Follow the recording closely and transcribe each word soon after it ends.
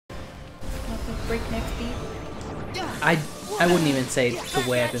breakneck speed? I wouldn't even say the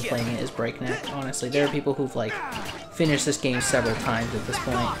way I've been playing it is breakneck, honestly. There are people who've, like, finished this game several times at this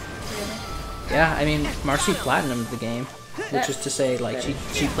point. Really? Yeah, I mean, Marcy platinumed the game, which is to say, like,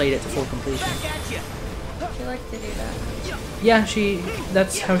 she played it to full completion. She likes to do that. Yeah,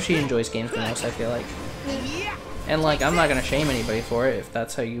 that's how she enjoys games the most, I feel like. And, like, I'm not gonna shame anybody for it. If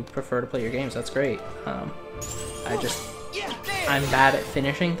that's how you prefer to play your games, that's great. I'm bad at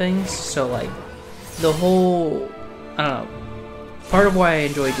finishing things, so, like, the whole, I don't know, part of why I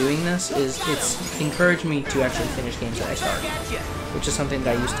enjoy doing this is it's encouraged me to actually finish games that I started, which is something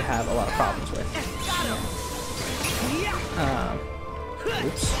that I used to have a lot of problems with.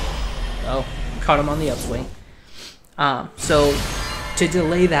 Oops. Oh, caught him on the upswing. So, to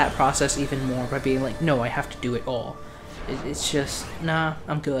delay that process even more by being like, no, I have to do it all, it's just, nah,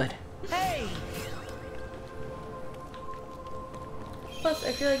 I'm good. Plus,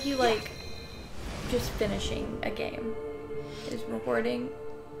 I feel like you like just finishing a game is rewarding.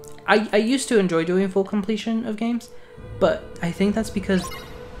 I used to enjoy doing full completion of games, but I think that's because,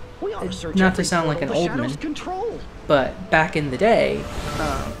 not to sound like an old man, but back in the day,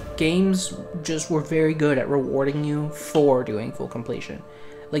 games just were very good at rewarding you for doing full completion.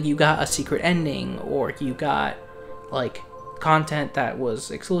 Like, you got a secret ending, or you got, like, content that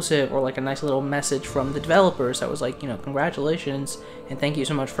was exclusive, or like a nice little message from the developers that was like, you know, congratulations and thank you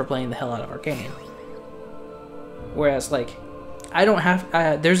so much for playing the hell out of our game. Whereas, like, I don't have,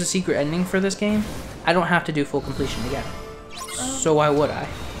 there's a secret ending for this game, I don't have to do full completion to get it. So why would I?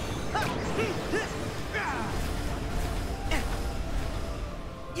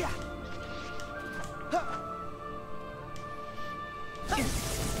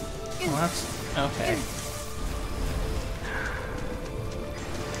 Well, that's okay.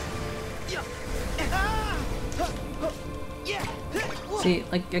 See,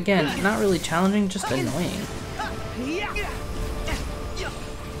 like, again, not really challenging, just annoying.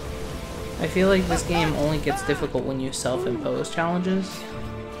 I feel like this game only gets difficult when you self-impose challenges.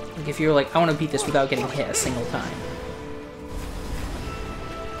 Like, if you're like, I want to beat this without getting hit a single time.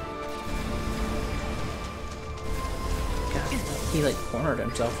 God, he, like, cornered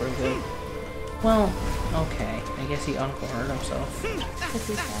himself real good. Well, okay, I guess he uncornered himself. Because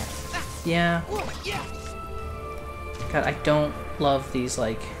he's bad. Yeah. God, I don't love these,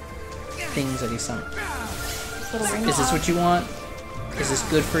 like, things that he's sung. Is this what you want? Is this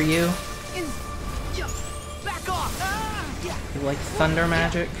good for you? You like thunder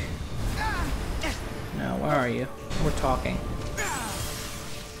magic? No, where are you? We're talking.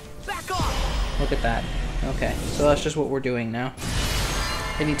 Look at that. Okay, so that's just what we're doing now.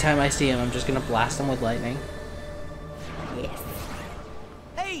 Anytime I see him, I'm just gonna blast him with lightning. Yes.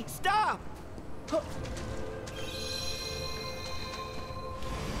 Hey, stop!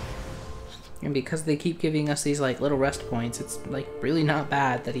 And because they keep giving us these, like, little rest points, it's, like, really not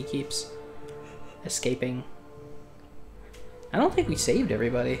bad that he keeps escaping. I don't think we saved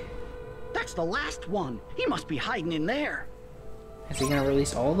everybody. That's the last one. He must be hiding in there. Is he gonna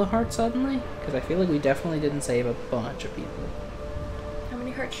release all the hearts suddenly? Because I feel like we definitely didn't save a bunch of people. How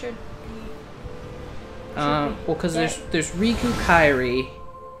many hearts should be? Well, because there's Riku, Kairi,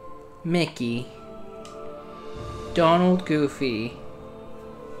 Mickey, Donald, Goofy,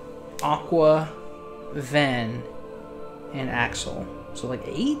 Aqua, Ven, and Axel. So like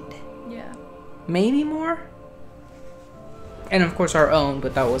 8? Yeah. Maybe more? And of course our own,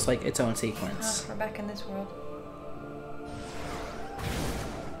 but that was like its own sequence. We're back in this world.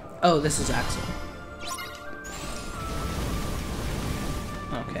 Oh, this is Axel.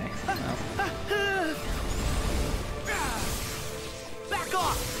 Okay. Well. Back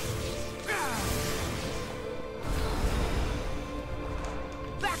off!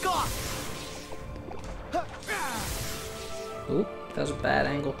 Back off! Oop, that was a bad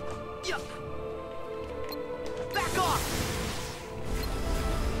angle. Back off!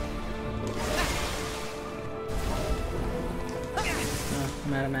 Oh,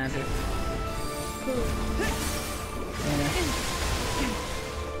 I'm out of magic.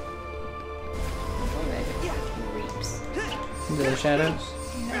 Yeah. Reaps. Into the shadows?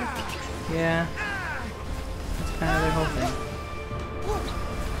 Yeah. That's kind of their whole thing.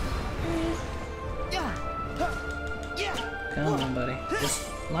 Come on, buddy. Just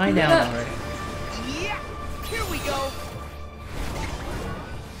lie down already. Yeah! Here we go!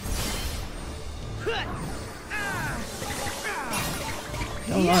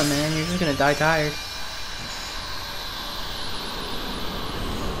 Come on, man. You're just gonna die tired.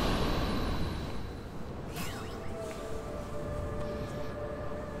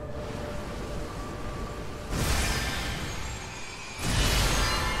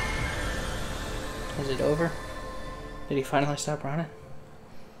 Is it over? Did he finally stop running?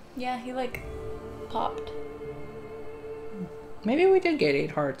 Yeah, he like popped. Maybe we did get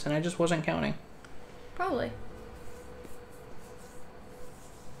 8 hearts and I just wasn't counting. Probably.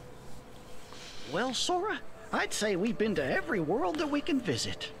 Well, Sora, I'd say we've been to every world that we can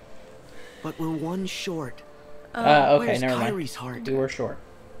visit. But we're one short. Okay, Where's never mind. Kyrie's heart? We were short.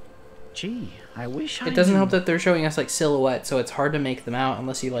 Gee, I wish I It doesn't knew. help that they're showing us like silhouettes, so it's hard to make them out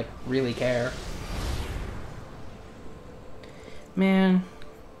unless you like really care. Man,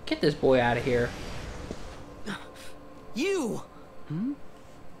 get this boy out of here. You!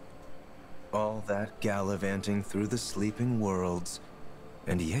 All that gallivanting through the sleeping worlds,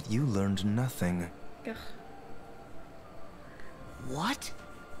 and yet you learned nothing. Ugh. What?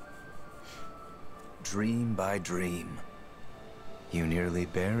 Dream by dream. You nearly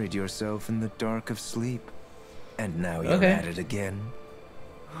buried yourself in the dark of sleep, and now you're Okay. at it again.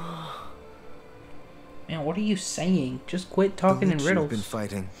 Man, what are you saying? Just quit talking The in lich riddles. you've been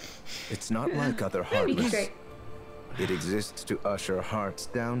fighting. It's not like other Be heartless. straight. It exists to usher hearts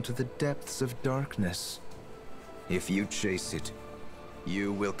down to the depths of darkness. If you chase it,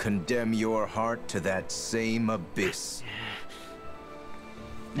 you will condemn your heart to that same abyss.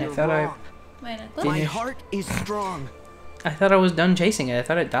 I You're thought wrong. My necklace. My Finished. heart is strong. I thought I was done chasing it. I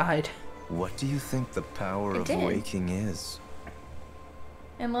thought it died. What do you think the power It of did. waking is?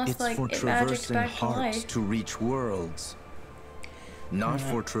 Unless It's like for it magics traversing back to hearts life. to reach worlds. Not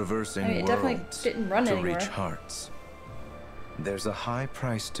for traversing I mean, it definitely worlds didn't run to anywhere. reach hearts. There's a high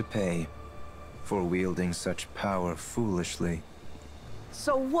price to pay for wielding such power foolishly.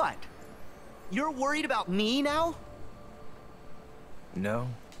 So what? You're worried about me now? No.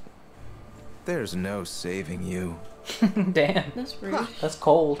 There's no saving you. Damn. That's rude. That's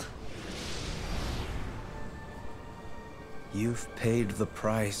cold. You've paid the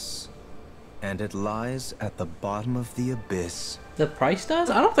price, and it lies at the bottom of the abyss. The price does?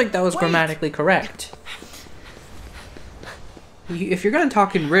 I don't think that was Wait. grammatically correct. If you're gonna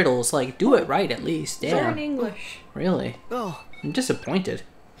talk in riddles, like, do it right at least. Learn Damn. English. Really? Oh, I'm disappointed.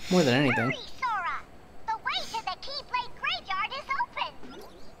 More than anything. Hurry, Sora! The way to the Keyblade graveyard is open!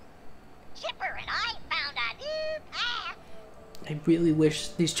 Chipper and I found a new path! I really wish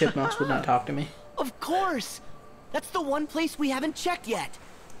these chipmunks would not talk to me. of course! That's the one place we haven't checked yet.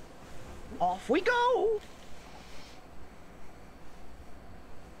 Off we go!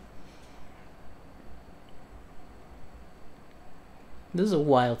 This is a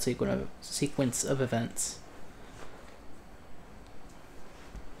wild sequence of events.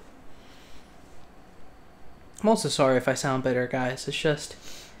 I'm also sorry if I sound bitter, guys. It's just...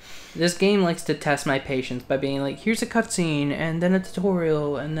 This game likes to test my patience by being like, here's a cutscene, and then a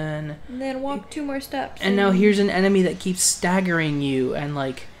tutorial, and then... And then walk 2 more steps. And now here's an enemy that keeps staggering you, and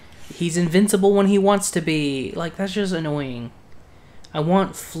like, he's invincible when he wants to be. Like, that's just annoying. I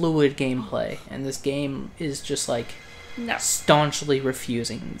want fluid gameplay, and this game is just like, No. staunchly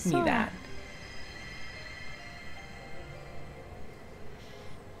refusing me Sorry. that.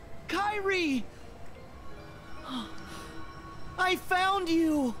 Kyrie! I found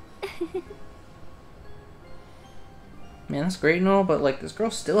you! Man, that's great and all, but like, this girl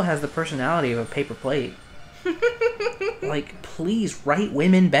still has the personality of a paper plate. Like, please write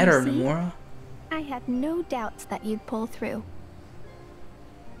women better, You see? Nomura. I had no doubts that you'd pull through.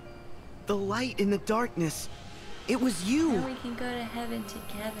 The light in the darkness. It was you. Now we can go to heaven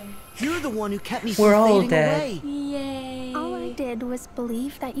together. You're the one who kept me We're from all fading dead. away. Yay. All I did was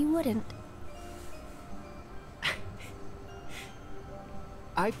believe that you wouldn't.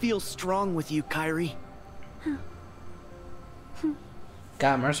 I feel strong with you, Kyrie.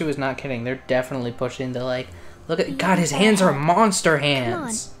 God, Mercy was not kidding. They're definitely pushing the like, look at, God, his hands are monster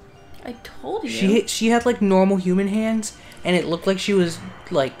hands. I told you. She had like normal human hands, and it looked like she was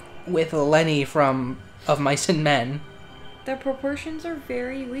like with Lenny from Of Mice and Men. Their proportions are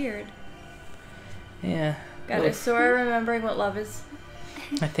very weird. Yeah. God, is Sora remembering what love is?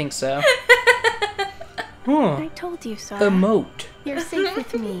 I think so. Huh. I told you, Sora. Emote. You're safe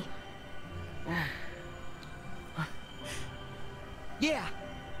with me. Yeah.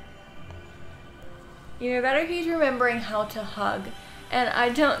 You know, better he's remembering how to hug. And I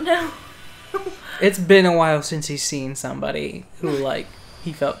don't know. It's been a while since he's seen somebody who like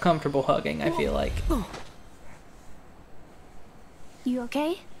he felt comfortable hugging, I feel like. You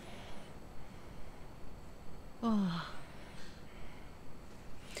okay?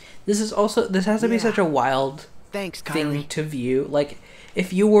 This has to be Yeah. such a wild Thanks, thing Kyrie. to view. Like,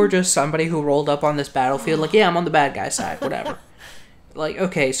 if you were just somebody who rolled up on this battlefield, like, yeah, I'm on the bad guy side, whatever. Like,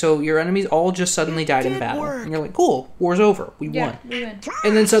 okay, so your enemies all just suddenly died in battle. And you're like, cool, war's over. We won. We win.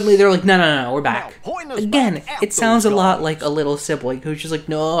 And then suddenly they're like, no, we're back. Now, point us Again, back at it sounds a those lot guys. like a little sibling who's just like,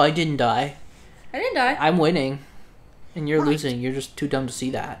 no, I didn't die. I didn't die. I'm winning. And you're losing. You're just too dumb to see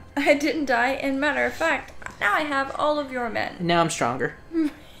that. I didn't die. And matter of fact, now I have all of your men. And now I'm stronger.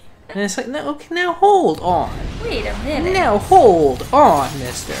 And it's like, no, okay, now hold on. Wait a minute. Now hold on,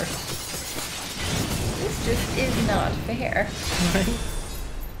 mister. This just is not fair. Right?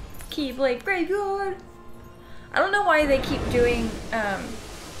 Keyblade Graveyard. I don't know why they keep doing.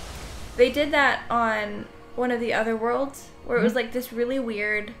 They did that on one of the other worlds where it was like this really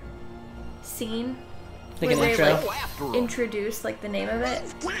weird scene Like where an they intro? like introduce like the name of it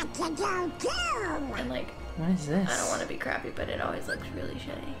and like What is this? I don't want to be crappy, but it always looks really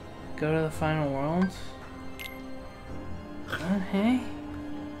shitty. Go to the final world? Okay.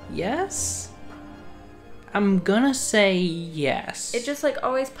 Yes? I'm gonna say yes. It just like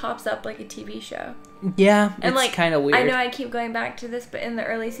always pops up like a TV show. Yeah, And it's like kind of weird. I know I keep going back to this, but in the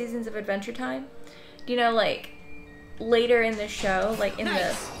early seasons of Adventure Time, you know, like later in the show, like in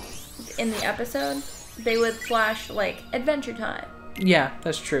the episode, they would flash like Adventure Time. Yeah,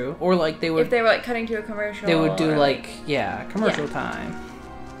 that's true. Or like they would If they were like cutting to a commercial, they would do or, like commercial Yeah. time.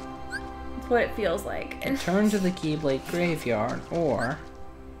 that's what it feels like. And Return to the Keyblade Graveyard or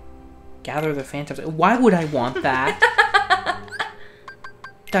gather the phantoms. Why would I want that?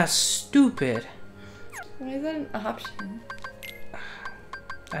 That's stupid. why is that an option?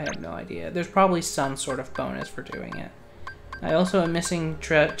 I have no idea. There's probably some sort of bonus for doing it. I also am missing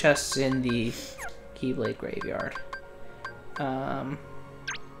chests in the Keyblade Graveyard.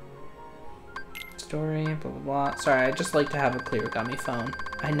 Story, blah blah blah. Sorry, I just like to have a clear gummy phone.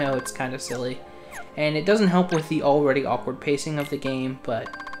 I know it's kind of silly. And it doesn't help with the already awkward pacing of the game, but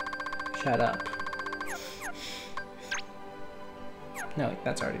shut up. No,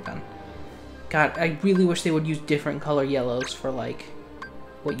 that's already done. God, I really wish they would use different color yellows for like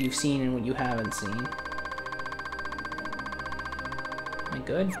what you've seen and what you haven't seen. Am I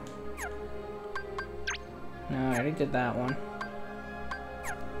good? No, I already did that one.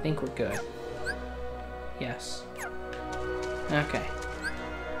 I think we're good. Yes. Okay.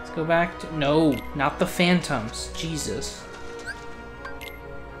 Let's go back to... No, not the phantoms. Jesus.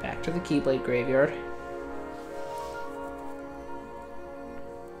 Back to the Keyblade Graveyard.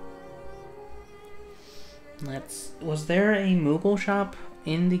 Was there a Moogle shop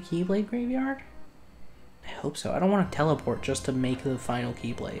in the Keyblade Graveyard? I hope so. I don't want to teleport just to make the final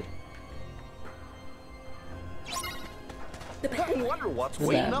Keyblade. I wonder what's The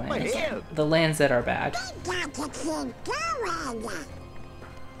waiting bad up lands. ahead. The lands that are bad.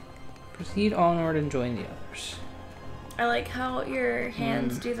 Proceed onward and join the others. I like how your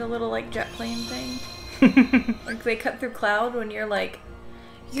hands do the little like jet plane thing. Like they cut through cloud when you're like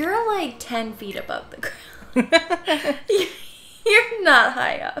 10 feet above the ground. You're not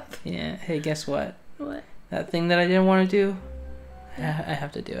high up. Yeah, hey, guess what? What? That thing that I didn't want to do, I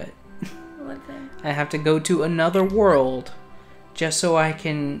have to do it. What thing? I have to go to another world just so I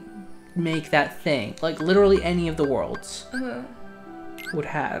can make that thing. Like, literally any of the worlds would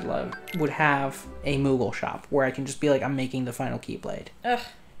have a Moogle shop where I can just be like, I'm making the final Keyblade. Ugh.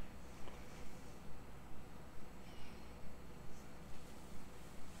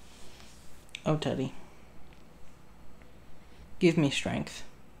 Oh, Teddy. Give me strength.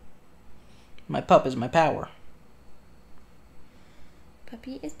 My pup is my power.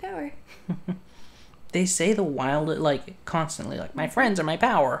 Puppy is power. They say the wild, like, constantly, like, my friends are my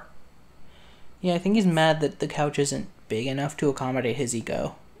power. Yeah, I think he's mad that the couch isn't big enough to accommodate his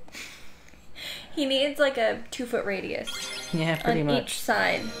ego. He needs like a 2-foot radius Yeah, pretty on much. each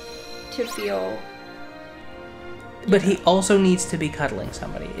side to feel. But he also needs to be cuddling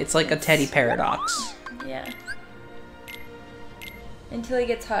somebody. It's like a Teddy paradox. Yeah. Until he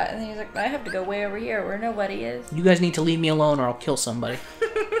gets hot, and then he's like, I have to go way over here where nobody is. You guys need to leave me alone or I'll kill somebody.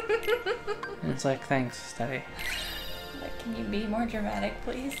 And it's like, thanks, Teddy. Like, can you be more dramatic,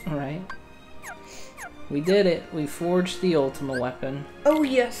 please? Alright. We did it. We forged the Ultima weapon. Oh,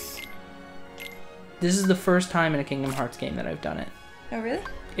 yes. This is the first time in a Kingdom Hearts game that I've done it. Oh, really?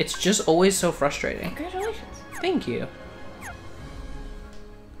 It's just always so frustrating. Congratulations. Thank you.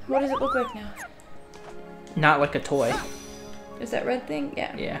 What does it look like now? Not like a toy. Is that red thing?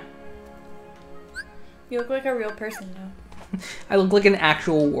 Yeah. Yeah. You look like a real person now. I look like an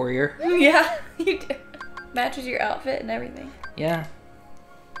actual warrior. Yeah, you do. Matches your outfit and everything. Yeah.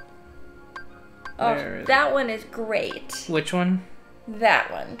 Oh, Where is that one is great. Which one?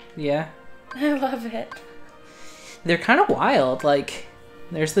 That one. Yeah. I love it. They're kind of wild. Like,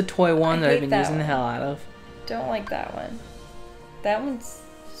 there's the toy one I that I've hate been that using the one. hell out of. Don't like that one. That one's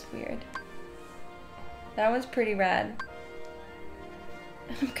just weird. That one's pretty rad.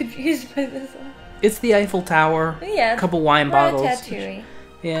 I'm confused by this one. It's the Eiffel Tower. Yeah. A couple wine bottles. Ratatouille.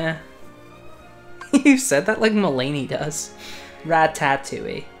 Yeah. You said that like Mulaney does.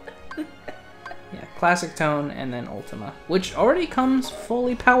 Ratatouille. Yeah, classic tone and then Ultima, which already comes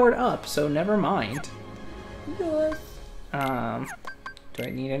fully powered up, so never mind. Yes. Do I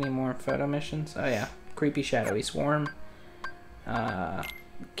need any more photo missions? Oh yeah, creepy shadowy swarm.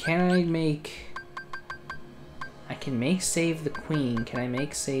 Can I make? I can make save the queen. Can I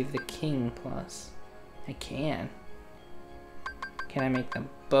make save the king plus? I can. Can I make them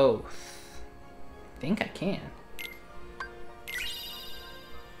both? I think I can.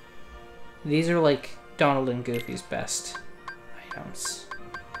 These are like Donald and Goofy's best items.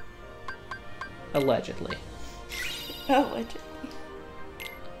 Allegedly. Allegedly.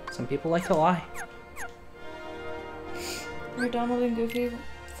 Some people like to lie. Are Donald and Goofy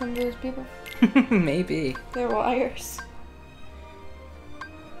some of those people? Maybe. They're liars.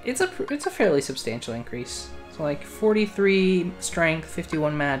 It's a fairly substantial increase. So like 43 strength,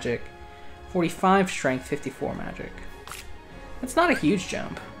 51 magic, 45 strength, 54 magic. That's not a huge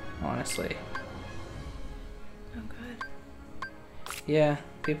jump, honestly. Oh god. Yeah,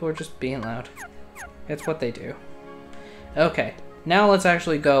 people are just being loud. It's what they do. Okay, now let's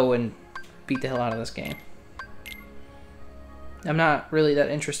actually go and beat the hell out of this game. I'm not really that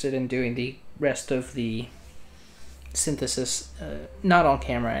interested in doing the rest of the synthesis, not on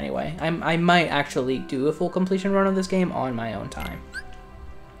camera anyway. I might actually do a full completion run of this game on my own time.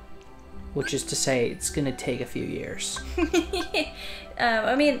 Which is to say, it's gonna take a few years.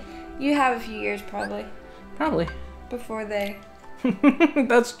 I mean, you have a few years probably. Probably. Before they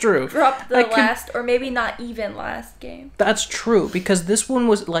That's true. drop the last, or maybe not even last game. That's true, because this one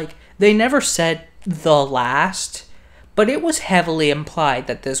was like, they never said the last, but it was heavily implied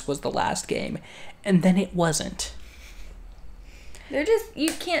that this was the last game, and then it wasn't. They're just,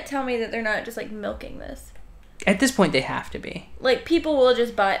 you can't tell me that they're not just like milking this. At this point, they have to be. Like, people will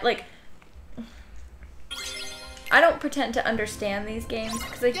just buy, like, I don't pretend to understand these games,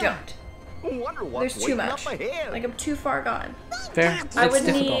 because I don't. There's too much. Like, I'm too far gone. Fair. I It's would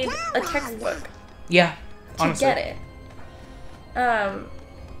difficult. need a textbook Yeah, to honestly. get it.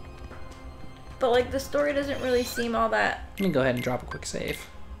 But, like, the story doesn't really seem all that, Let me go ahead and drop a quick save.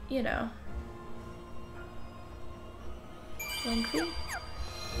 you know, lengthy.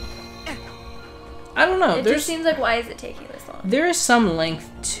 I don't know. It just seems like, why is it taking this long? There is some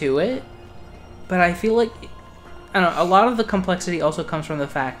length to it, but I feel like, I don't know, a lot of the complexity also comes from the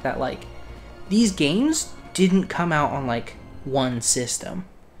fact that, like, these games didn't come out on, like, one system.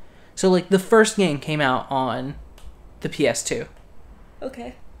 So, like, the first game came out on the PS2.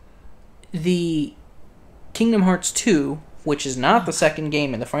 Okay. The Kingdom Hearts 2, which is not the second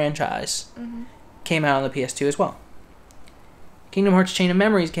game in the franchise, came out on the PS2 as well. Kingdom Hearts Chain of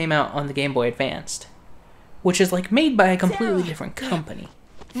Memories came out on the Game Boy Advanced, which is, like, made by a completely different company.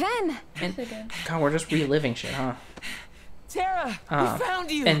 Ven! And, God, we're just reliving shit, huh? Terra, we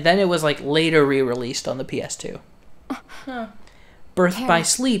found you. And then it was, like, later re-released on the PS2. Huh. Birth by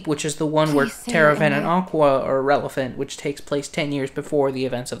Sleep, which is the one where Terra, Ven, and Aqua are relevant, which takes place 10 years before the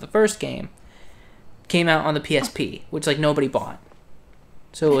events of the first game, came out on the PSP, which, like, nobody bought.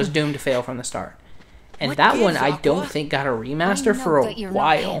 So it was doomed to fail from the start. And What that is one, I Aqua? don't think got a remaster I know for a that you're not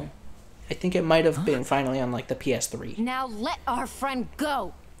while. him. I think it might have been finally on, like, the PS3. Now let our friend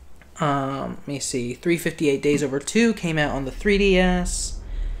go! Let me see. 358 Days Over 2 came out on the 3DS.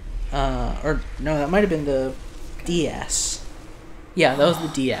 Or, no, that might have been the DS. Yeah, that was the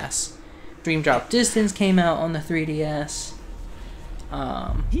DS. Dream Drop Distance came out on the 3DS.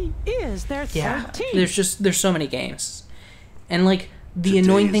 He is their Yeah, 13th. there's so many games. And, like, the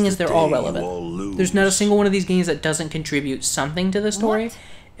annoying thing is they're all relevant. There's not a single one of these games that doesn't contribute something to the story. What?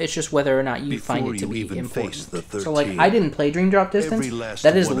 It's just whether or not you find Before it to you be even face important. the So, like, 13, I didn't play Dream Drop Distance. every last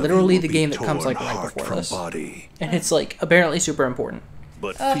That is one of literally you the will game be that comes, like, torn right heart before from this. body. And it's, like, apparently super important.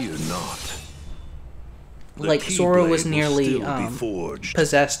 But fear not. The Like, Sora was Keyblade will nearly still be forged.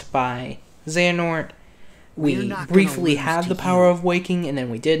 possessed by Xehanort. We're We not gonna briefly lose had to the power you. of waking, and then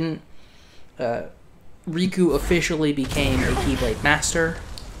we didn't. Riku officially became a Keyblade Master.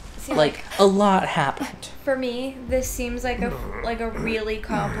 See, Like, a lot happened. for me, this seems like a really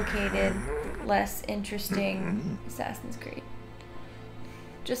complicated, less interesting Assassin's Creed.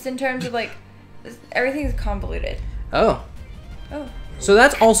 Just in terms of, like, everything's convoluted. Oh. Oh. So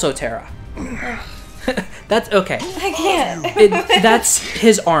that's also Terra. That's okay. I can't. That's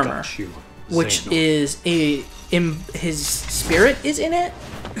his armor, which is his spirit is in it.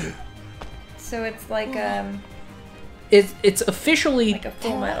 So it's like, It's officially Like a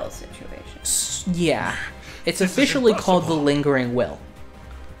Full Metal situation. yeah, it's officially called the Lingering Will.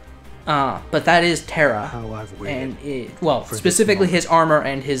 But that is Terra, and specifically his armor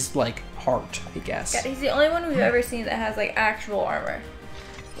and his like heart, I guess. God, he's the only one we've ever seen that has like actual armor.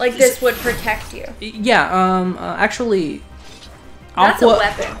 Like this would protect you. Yeah. Actually, That's Aqua, a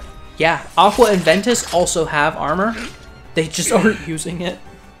weapon. Yeah, Aqua and Ventus also have armor. They just aren't using it.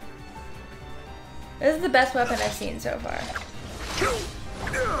 This is the best weapon I've seen so far.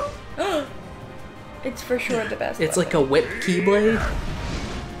 It's for sure the best. It's weapon. like a whip keyblade.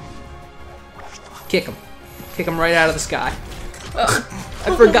 Kick him. Kick him right out of the sky.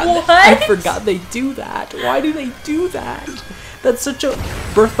 I forgot. What? I forgot they do that. Why do they do that? That's such a...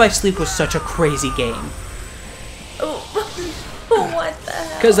 Birth by Sleep was such a crazy game. What the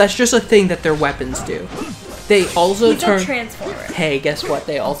hell? Because that's just a thing that their weapons do. They also He's turn... a transformer. Hey, guess what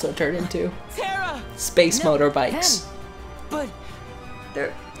they also turn into? Terra! Space motorbikes. But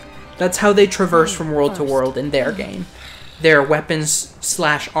That's how they traverse from world to world in their game. Their weapons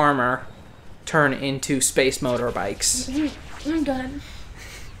 / armor turn into space motorbikes. I'm done.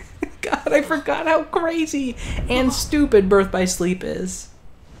 God, I forgot how crazy and stupid Birth by Sleep is.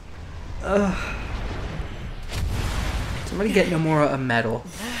 Ugh. Somebody get Nomura a medal.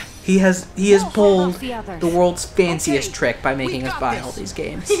 He has pulled the world's fanciest trick by making us buy all these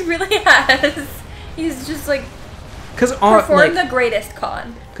games. He really has. He's just like like, performed the greatest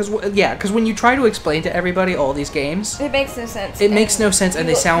con. Because when you try to explain to everybody all these games, It makes no sense. it makes no sense, and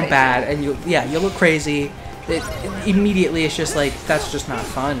they look sound crazy. bad, and you look crazy. Immediately, it's just like, that's just not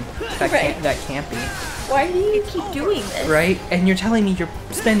fun. That can't be. Why do you keep doing this? Right? And you're telling me you're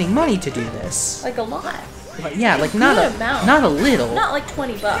spending money to do this. Like a lot. But yeah, like not Good amount. not a little. Not like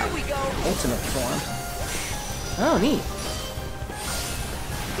 $20. Ultimate form. Oh, neat.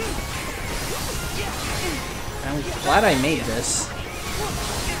 I'm glad I made this.